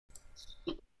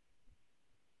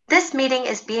This meeting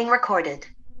is being recorded.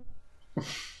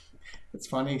 It's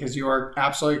funny because you are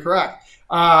absolutely correct.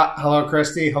 Hello,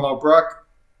 Christy. Hello, Brooke.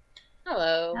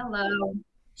 Hello. Hello.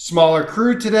 Smaller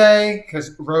crew today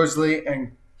because Rosalie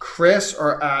and Chris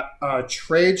are at a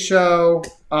trade show.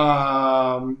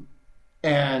 And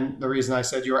the reason I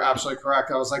said you were absolutely correct,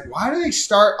 I was like, why do they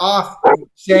start off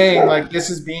saying like this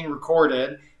is being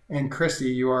recorded? And Christy,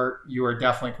 you are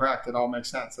definitely correct. It all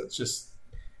makes sense. It's just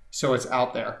so it's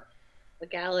out there.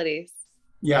 Legalities.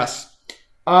 Yes.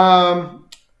 All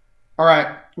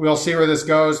right. We'll see where this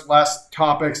goes. Less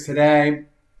topics today.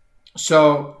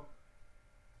 So,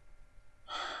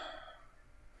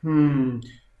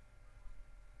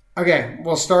 okay,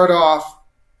 we'll start off.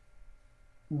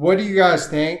 What do you guys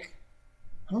think?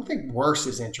 I don't think worst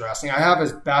is interesting. I have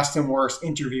as best and worst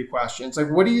interview questions. Like,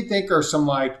 what do you think are some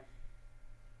like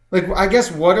I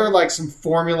guess what are like some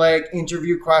formulaic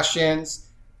interview questions?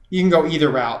 You can go either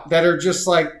route that are just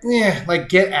like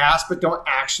get asked, but don't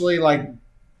actually like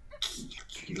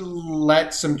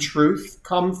let some truth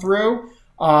come through,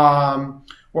 or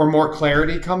more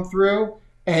clarity come through.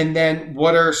 And then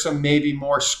what are some maybe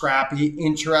more scrappy,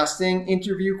 interesting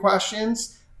interview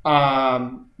questions?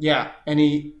 And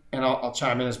I'll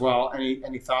chime in as well.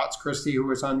 Any thoughts, Christy, who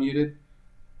was unmuted?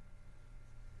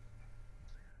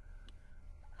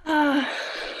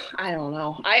 I don't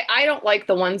know. I don't like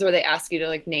the ones where they ask you to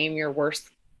like name your worst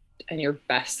and your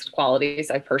best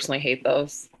qualities. I personally hate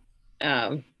those.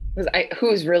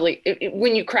 Because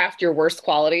when you craft your worst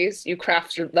qualities, you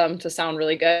craft them to sound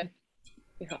really good.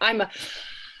 You know,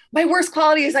 my worst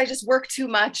quality is I just work too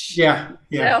much. Yeah.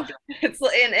 You know, it's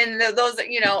and those,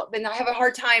 and I have a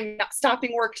hard time not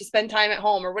stopping work to spend time at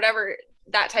home or whatever,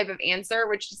 that type of answer,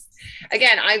 which is,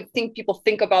 again, I think people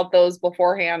think about those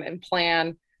beforehand and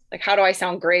plan, like, how do I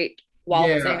sound great while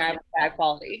saying I have a bad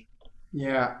quality?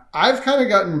 Yeah. I've kind of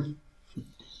gotten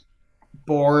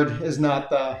bored is not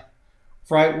the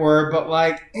right word, but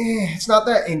it's not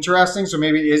that interesting. So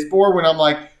maybe it is bored when I'm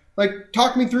like,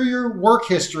 talk me through your work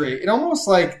history. It almost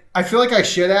like, I feel like I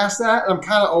should ask that. I'm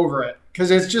kind of over it because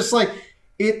it's just like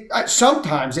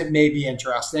sometimes it may be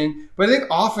interesting, but I think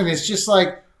often it's just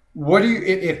like, what do you,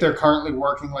 if they're currently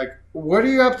working, like, what are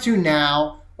you up to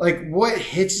now? Like, what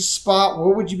hits a spot?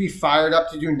 What would you be fired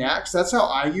up to do next? That's how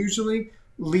I usually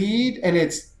lead. And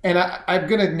I'm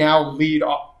going to now leave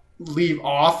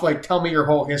off, like, tell me your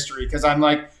whole history. Cause I'm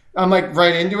like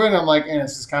right into it. And I'm like,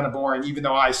 this is kind of boring, even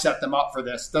though I set them up for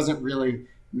this. Doesn't really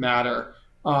matter.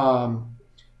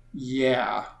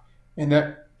 Yeah. And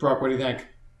that, Brooke, what do you think?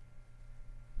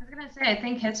 I was going to say, I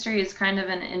think history is kind of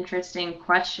an interesting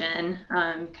question,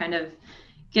 kind of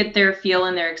get their feel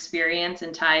and their experience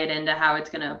and tie it into how it's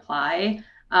going to apply.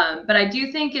 But I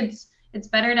do think it's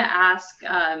better to ask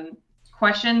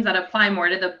questions that apply more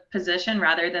to the position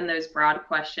rather than those broad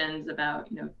questions about,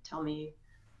 tell me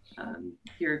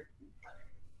your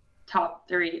top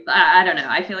three. I don't know.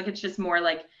 I feel like it's just more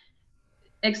like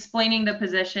explaining the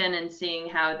position and seeing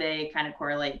how they kind of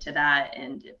correlate to that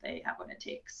and if they have what it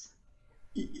takes.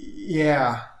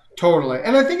 Yeah, totally.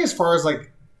 And I think as far as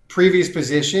like previous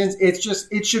positions,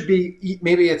 it should be,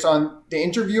 maybe it's on the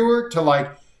interviewer to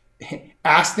like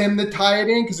ask them to tie it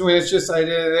in. Cause when it's just, I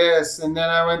did this and then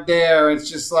I went there, it's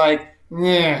just like,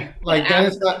 then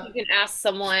it's not. You can ask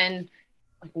someone,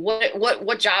 like,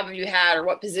 what job have you had or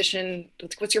what position,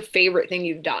 what's your favorite thing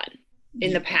you've done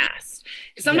in the past?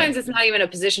 Because sometimes it's not even a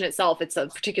position itself. It's a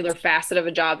particular facet of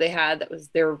a job they had that was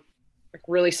like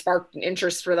really sparked an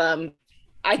interest for them.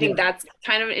 I think that's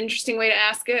kind of an interesting way to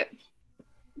ask it.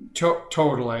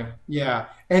 Totally. Yeah.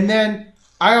 And then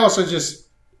I also just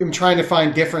am trying to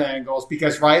find different angles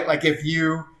because, right, like if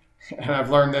you, and I've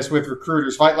learned this with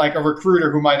recruiters, right, like a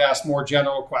recruiter who might ask more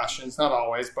general questions, not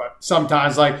always, but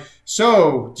sometimes like,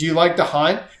 so do you like to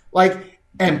hunt? Like,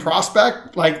 and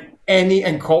prospect, like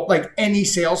any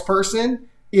salesperson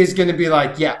is going to be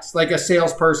like, yes, like a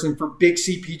salesperson for big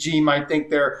CPG might think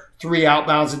their 3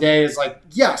 outbounds a day is like,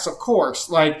 yes, of course.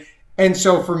 Like, and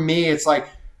so for me, it's like,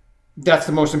 that's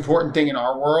the most important thing in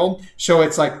our world. So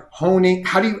it's like honing,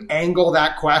 how do you angle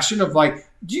that question of like,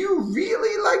 do you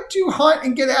really like to hunt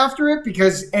and get after it?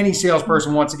 Because any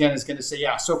salesperson, once again, is going to say,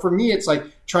 yeah. So for me, it's like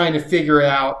trying to figure it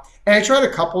out. And I tried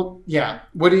a couple,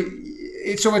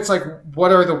 so it's like,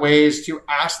 what are the ways to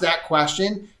ask that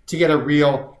question to get a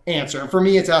real answer? And for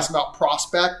me, it's asking about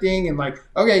prospecting and like,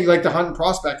 okay, you like to hunt and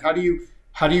prospect. How do you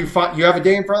find, you have a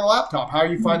day in front of the laptop. How are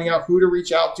you finding out who to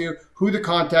reach out to, who the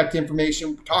contact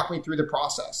information, talk me through the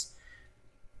process.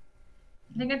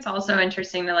 I think it's also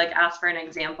interesting to like ask for an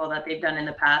example that they've done in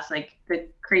the past, like the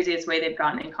craziest way they've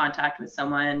gotten in contact with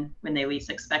someone when they least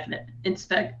expected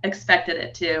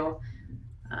it to.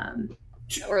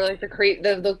 or like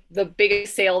the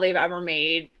biggest sale they've ever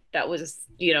made that was,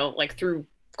 like through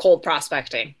cold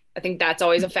prospecting. I think that's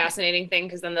always a fascinating thing,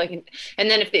 because then and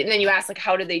then you ask, like,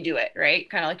 how did they do it, right?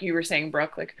 Kind of like you were saying,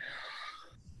 Brooke, like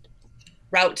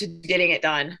route to getting it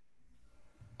done.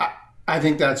 I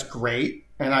think that's great,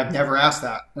 and I've never asked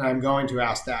that, and I'm going to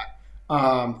ask that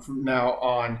from now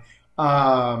on.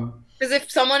 Because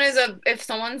if someone's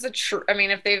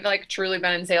if they've like truly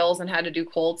been in sales and had to do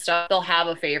cold stuff, they'll have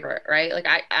a favorite, right? Like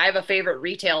I have a favorite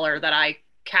retailer that I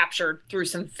captured through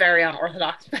some very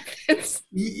unorthodox methods.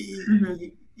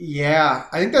 Yeah,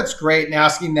 I think that's great. And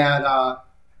asking that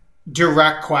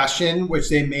direct question, which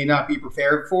they may not be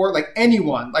prepared for, like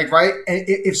anyone, like, right? And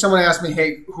if someone asked me,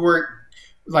 hey, who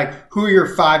are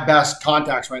your 5 best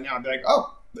contacts right now? I'd be like,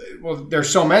 oh, well, there's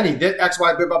so many, X,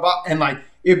 Y, blah, blah, blah. And like,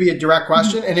 it'd be a direct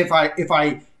question. And if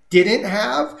I didn't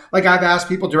have, like, I've asked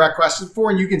people direct questions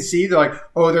before, and you can see they're like,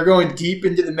 oh, they're going deep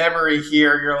into the memory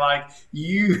here. You're like,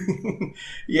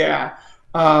 yeah.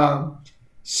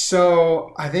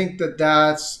 So I think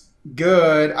that's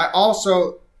good. I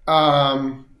also,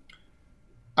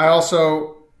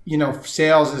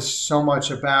 sales is so much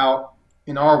about,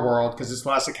 in our world, because it's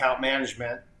less account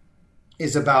management,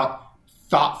 is about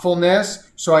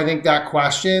thoughtfulness. So I think that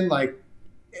question, like,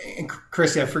 and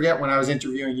Christy, I forget when I was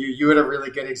interviewing you, you had a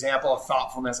really good example of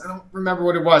thoughtfulness. I don't remember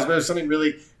what it was, but it was something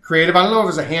really creative. I don't know if it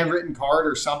was a handwritten card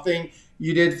or something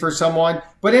you did for someone.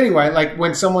 But anyway, like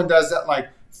when someone does that, like,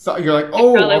 you're like,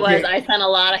 oh, okay. Was. I sent a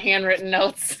lot of handwritten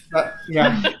notes.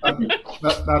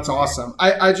 That's awesome.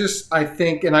 I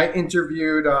think, and I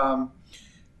interviewed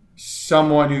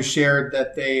someone who shared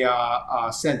that they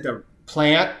sent a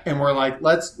plant and were like,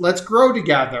 let's grow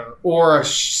together, or a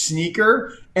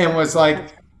sneaker and was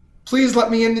like, please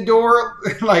let me in the door.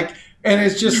 Like, and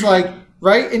it's just like,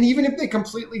 right. And even if they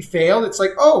completely failed, it's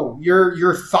like, oh,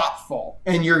 you're thoughtful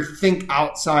and you think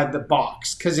outside the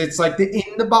box. Cause it's like the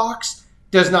in the box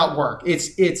does not work.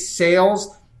 It's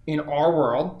sales in our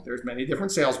world. There's many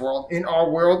different sales world. In our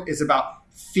world is about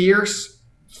fierce,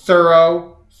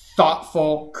 thorough,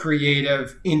 thoughtful,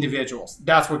 creative individuals.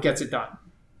 That's what gets it done.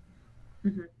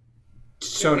 Mm-hmm.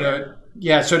 So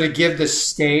to give the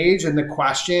stage and the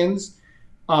questions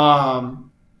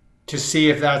to see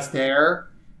if that's there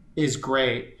is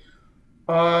great.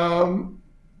 And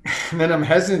then I'm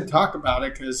hesitant to talk about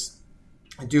it because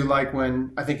I do like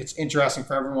when I think it's interesting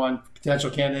for everyone, potential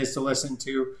candidates, to listen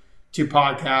to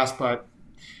podcasts. But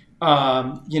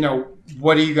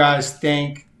what do you guys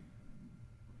think?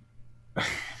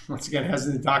 Once again,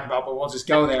 hesitant to talk about, but we'll just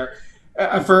go there.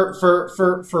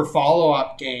 For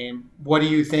follow-up game, what do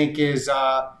you think is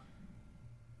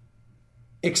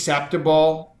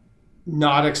acceptable,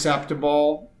 not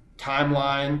acceptable,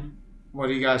 timeline? What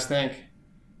do you guys think?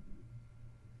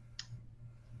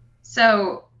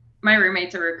 So my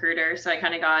roommate's a recruiter, so I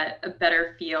kind of got a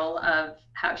better feel of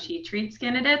how she treats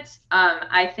candidates.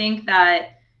 I think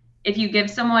that if you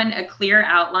give someone a clear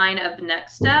outline of the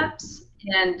next steps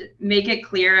and make it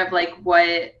clear of like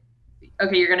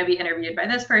okay, you're going to be interviewed by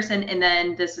this person, and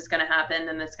then this is going to happen,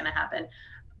 and this is going to happen.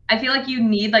 I feel like you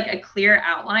need like a clear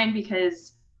outline,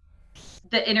 because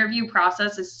the interview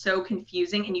process is so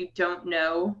confusing and you don't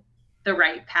know the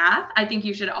right path. I think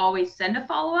you should always send a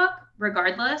follow-up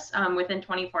regardless, within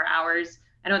 24 hours.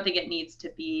 I don't think it needs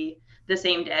to be the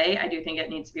same day. I do think it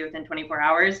needs to be within 24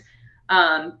 hours.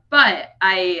 But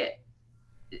I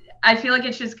feel like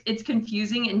it's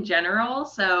confusing in general.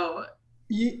 So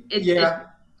yeah.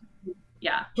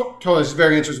 Totally. It's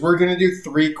very interesting. We're going to do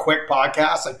 3 quick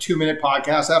podcasts, like 2-minute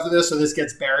podcasts after this. So this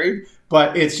gets buried,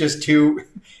 but it's just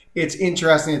it's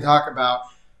interesting to talk about.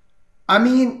 I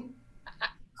mean,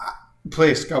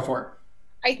 please go for it.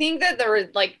 I think that there was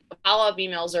like follow-up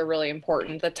emails are really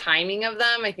important. The timing of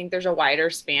them, I think there's a wider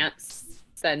stance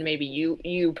than maybe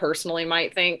you personally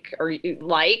might think or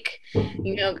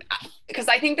because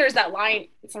I think there's that line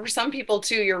for some people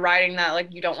too. You're writing that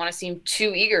like you don't want to seem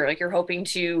too eager, like you're hoping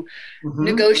to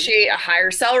negotiate a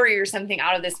higher salary or something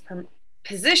out of this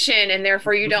position, and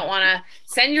therefore you don't want to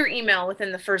send your email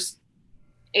within the first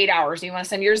 8 hours. You want to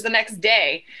send yours the next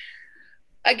day.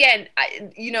 Again,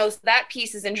 that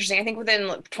piece is interesting. I think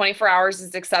within 24 hours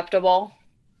is acceptable.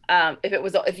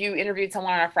 If you interviewed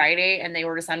someone on a Friday and they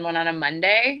were to send one on a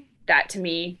Monday, that to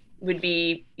me would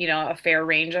be, a fair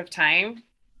range of time.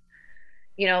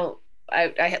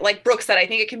 I like Brooke said, I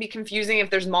think it can be confusing if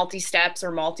there's multi-steps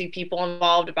or multi-people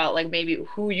involved about like maybe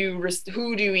who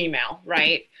do you email,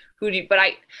 right?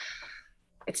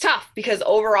 It's tough because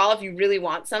overall, if you really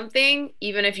want something,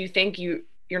 even if you think you're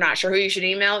not sure who you should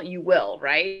email, you will,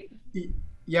 right?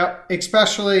 Yep.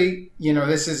 Especially,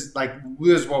 this is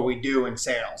what we do in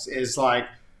sales is like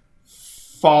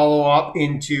follow up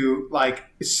into like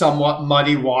somewhat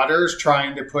muddy waters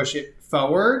trying to push it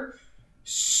forward.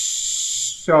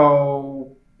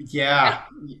 So yeah.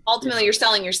 Ultimately, you're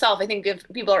selling yourself. I think if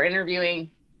people are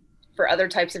interviewing for other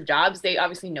types of jobs, they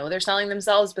obviously know they're selling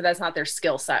themselves, but that's not their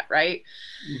skill set, right?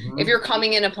 Mm-hmm. If you're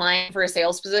coming in applying for a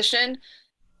sales position,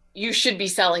 you should be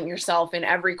selling yourself in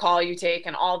every call you take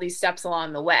and all these steps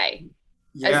along the way,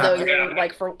 as though you're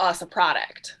like, for us, a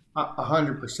product.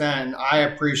 100%. I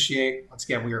appreciate, once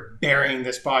again, we are burying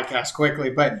this podcast quickly,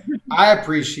 but I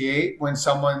appreciate when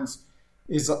someone's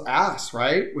is asked,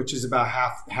 right? Which is about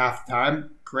half the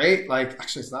time. Great. Like,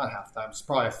 actually, it's not half the time. It's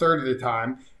probably a third of the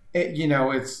time.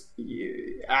 It's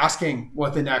asking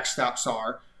what the next steps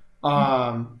are.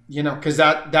 Because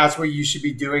that's what you should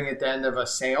be doing at the end of a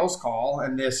sales call.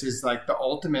 And this is like the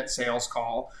ultimate sales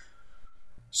call.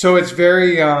 So it's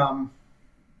very,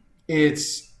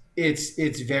 it's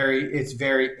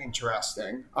very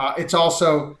interesting.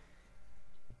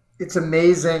 It's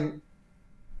amazing.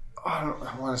 I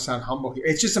don't want to sound humble here.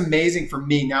 It's just amazing for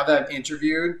me now that I've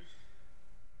interviewed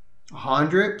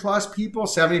 100 plus people,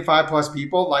 75 plus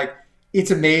people. Like, it's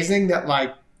amazing that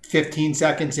like 15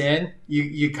 seconds in,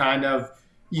 you kind of,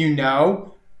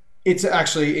 it's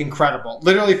actually incredible.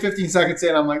 Literally 15 seconds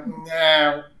in, I'm like,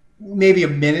 nah. Maybe a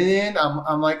minute in,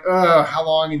 I'm like, oh, how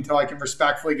long until I can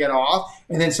respectfully get off?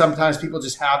 And then sometimes people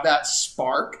just have that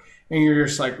spark, and you're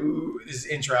just like, ooh, this is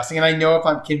interesting. And I know if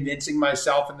I'm convincing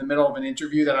myself in the middle of an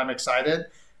interview that I'm excited,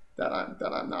 that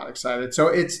I'm not excited. So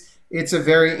it's a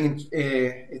very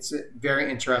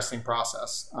interesting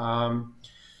process.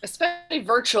 Especially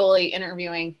virtually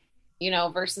interviewing,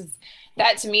 versus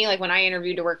that. To me, like when I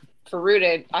interviewed to work for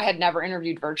Rooted, I had never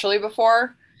interviewed virtually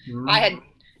before. Mm-hmm.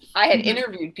 I had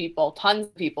interviewed people, tons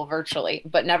of people virtually,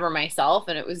 but never myself.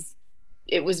 And it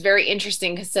was very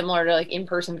interesting because similar to like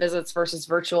in-person visits versus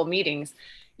virtual meetings,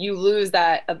 you lose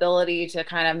that ability to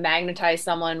kind of magnetize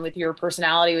someone with your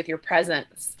personality, with your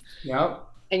presence. Yep.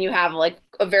 And you have like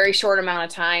a very short amount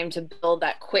of time to build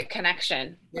that quick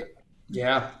connection.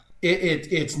 Yeah.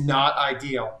 It's not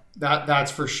ideal. That's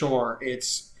for sure.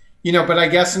 It's, but I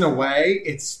guess in a way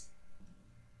it's,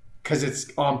 because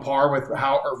it's on par with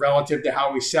or relative to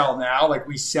how we sell now. Like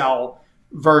we sell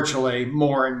virtually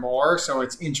more and more. So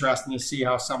it's interesting to see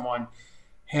how someone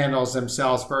handles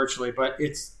themselves virtually, but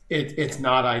it's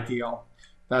not ideal.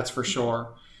 That's for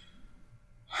sure.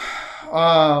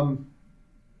 I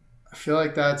feel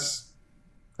like that's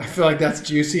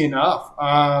juicy enough.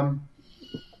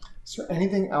 Is there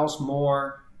anything else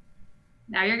more?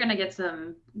 Now you're going to get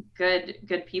some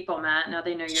good people, Matt. Now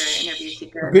they know you're an interview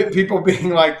seeker. People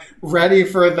being like ready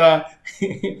for the,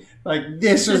 like,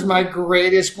 this is my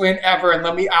greatest win ever. And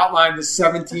let me outline the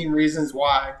 17 reasons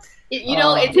why.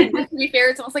 To be fair,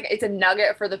 it's almost like it's a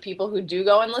nugget for the people who do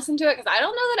go and listen to it. Cause I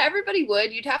don't know that everybody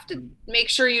would. You'd have to make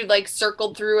sure you'd like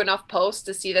circled through enough posts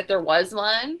to see that there was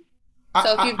one.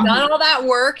 So if you've done all that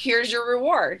work, here's your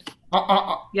reward.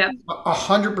 Yeah,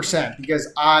 100%.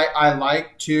 Because I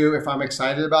like to, if I'm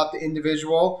excited about the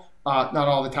individual, not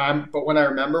all the time, but when I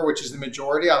remember, which is the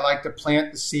majority, I like to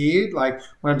plant the seed. Like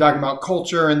when I'm talking about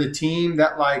culture and the team,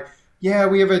 that like, yeah,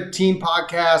 we have a team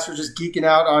podcast. We're just geeking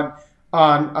out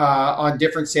on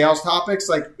different sales topics.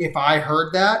 Like if I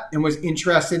heard that and was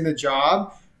interested in the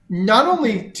job, not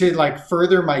only to like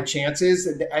further my chances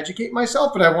and to educate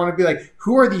myself, but I want to be like,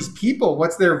 who are these people?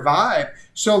 What's their vibe?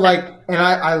 So like, and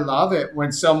I love it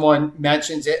when someone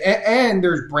mentions it, and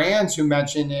there's brands who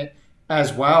mention it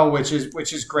as well, which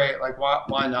is great. Like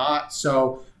why not?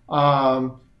 So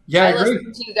yeah, I agree.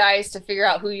 Listened to you guys to figure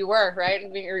out who you were, right?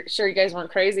 And make sure you guys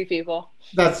weren't crazy people.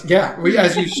 As you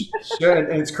should.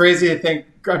 And it's crazy to think.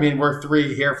 I mean, we're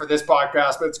three here for this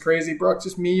podcast, but it's crazy, Brooke.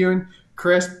 Just me, you, and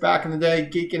Chris back in the day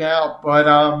geeking out. But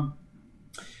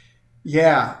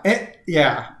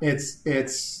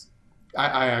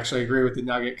I actually agree with the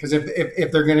nugget, because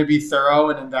if they're going to be thorough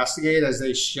and investigate as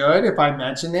they should, if I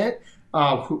mention it,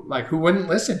 who wouldn't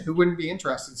listen? Who wouldn't be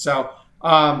interested? So,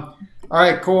 all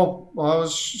right, cool. Well, that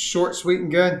was short, sweet,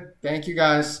 and good. Thank you,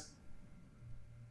 guys.